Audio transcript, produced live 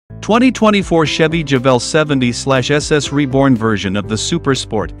2024 Chevy Chevelle 70/SS Reborn version of the Super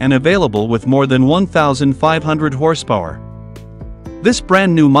Sport and available with more than 1,500 horsepower. This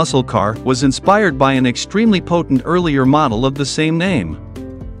brand new muscle car was inspired by an extremely potent earlier model of the same name.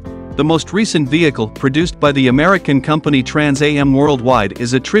 The most recent vehicle, produced by the American company Trans Am Worldwide,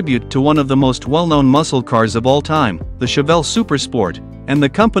 is a tribute to one of the most well-known muscle cars of all time, the Chevelle Super Sport, and the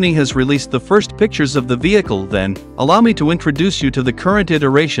company has released the first pictures of the vehicle.Then. Allow me to introduce you to the current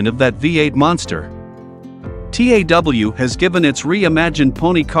iteration of that V8 monster. TAW has given its reimagined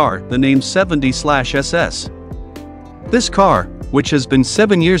pony car the name 70/SS. This car, which has been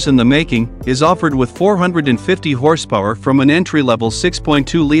 7 years in the making, is offered with 450 horsepower from an entry-level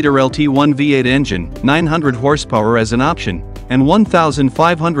 6.2-liter LT1 V8 engine, 900 horsepower as an option, and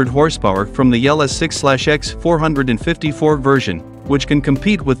 1,500 horsepower from the LS6/X 454 version, which can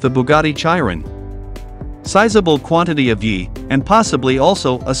compete with the Bugatti Chiron. Sizable quantity of Yi, and possibly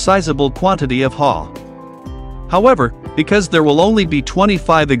also a sizable quantity of Ha. However, because there will only be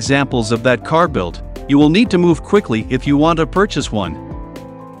 25 examples of that car built, you will need to move quickly if you want to purchase one.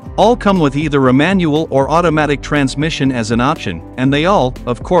 All come with either a manual or automatic transmission as an option, and they all,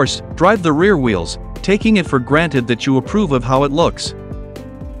 of course, drive the rear wheels, taking it for granted that you approve of how it looks.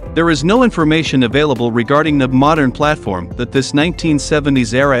 There is no information available regarding the modern platform that this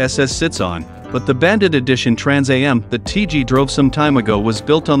 1970s-era SS sits on, but the Bandit Edition Trans Am that TG drove some time ago was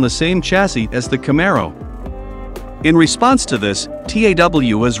built on the same chassis as the Camaro. In response to this,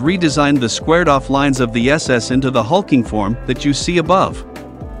 TAW has redesigned the squared-off lines of the SS into the hulking form that you see above.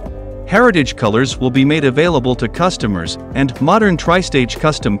 Heritage colors will be made available to customers, and modern tri-stage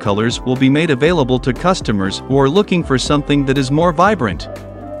custom colors will be made available to customers who are looking for something that is more vibrant.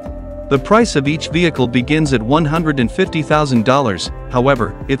 The price of each vehicle begins at $150,000,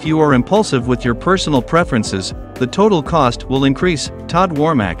 however, if you are impulsive with your personal preferences, the total cost will increase. Todd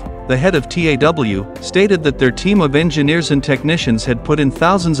Warmack, the head of TAW, stated that their team of engineers and technicians had put in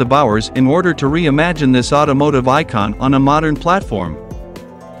thousands of hours in order to reimagine this automotive icon on a modern platform.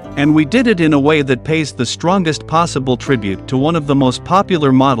 And we did it in a way that pays the strongest possible tribute to one of the most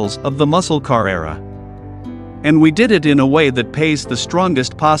popular models of the muscle car era. And we did it in a way that pays the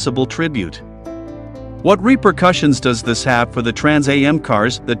strongest possible tribute. What repercussions does this have for the Trans Am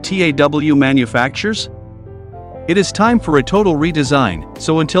cars that TAW manufactures? It is time for a total redesign,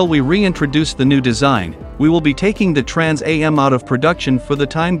 so until we reintroduce the new design, we will be taking the Trans Am out of production for the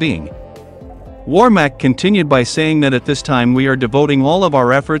time being. Warmack continued by saying that at this time we are devoting all of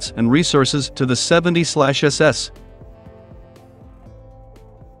our efforts and resources to the 70/SS.